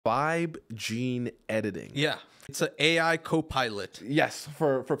Vibe gene editing. Yeah. It's an AI co-pilot. Yes,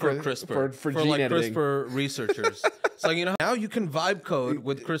 for CRISPR. For gene like editing. CRISPR researchers. It's like, now you can vibe code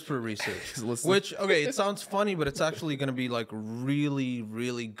with CRISPR research. Which, okay, it sounds funny, but it's actually going to be like really,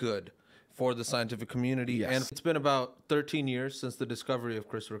 really good for the scientific community. Yes. And it's been about 13 years since the discovery of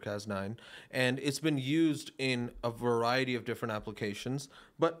CRISPR-Cas9, and it's been used in a variety of different applications.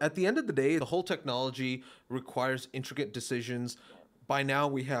 But at the end of the day, the whole technology requires intricate decisions. By now,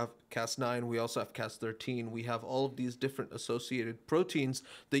 we have Cas9, we also have Cas13, we have all of these different associated proteins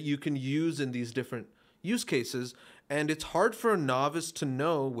that you can use in these different use cases, and it's hard for a novice to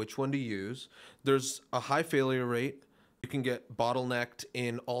know which one to use. There's a high failure rate. You can get bottlenecked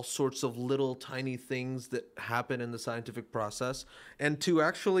in all sorts of little tiny things that happen in the scientific process. And to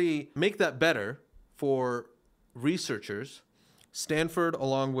actually make that better for researchers, Stanford,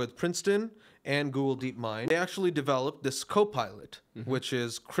 along with Princeton and Google DeepMind, they actually developed this co-pilot, which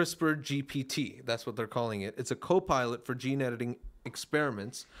is CRISPR-GPT. That's what they're calling it. It's a co-pilot for gene editing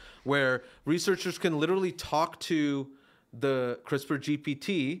experiments where researchers can literally talk to the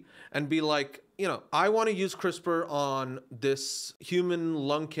CRISPR-GPT and be like, I want to use CRISPR on this human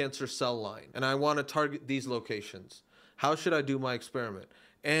lung cancer cell line, and I want to target these locations. How should I do my experiment?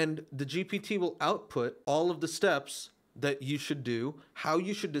 And the GPT will output all of the steps that you should do, how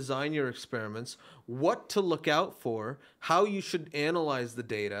you should design your experiments, what to look out for, how you should analyze the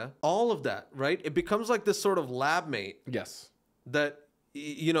data, all of that, right? It becomes like this sort of lab mate. Yes. That,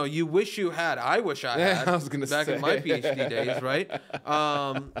 you wish you had. I wish I had. I was gonna back say. in my PhD days, right?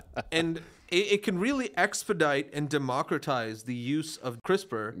 And it can really expedite and democratize the use of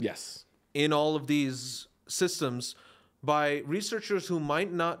CRISPR. Yes. In all of these systems by researchers who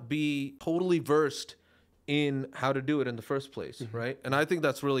might not be totally versed in how to do it in the first place, right? And I think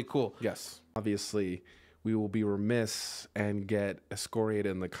that's really cool. Yes. Obviously, we will be remiss and get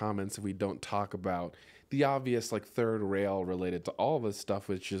excoriated in the comments if we don't talk about the obvious third rail related to all this stuff,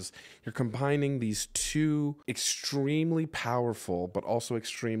 which is you're combining these two extremely powerful but also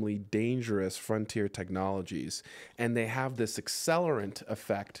extremely dangerous frontier technologies, and they have this accelerant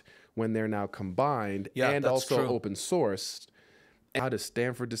effect when they're now combined and also open sourced. How does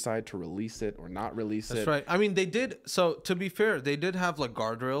Stanford decide to release it or not release it? That's right. I mean, they did. So to be fair, they did have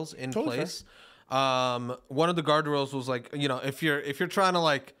guardrails in place. One of the guardrails was if you're trying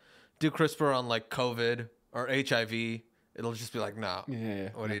to do CRISPR on COVID or HIV, it'll just be no. Yeah.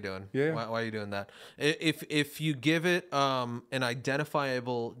 What are you doing? Yeah. Why are you doing that? If you give it an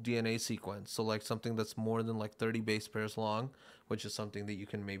identifiable DNA sequence, so something that's more than 30 base pairs long, which is something that you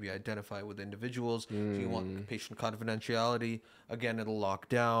can maybe identify with individuals. If you want patient confidentiality, again, it'll lock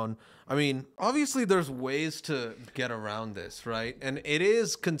down. I mean, obviously there's ways to get around this, right? And it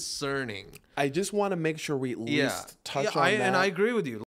is concerning. I just want to make sure we at least touch on that. And I agree with you.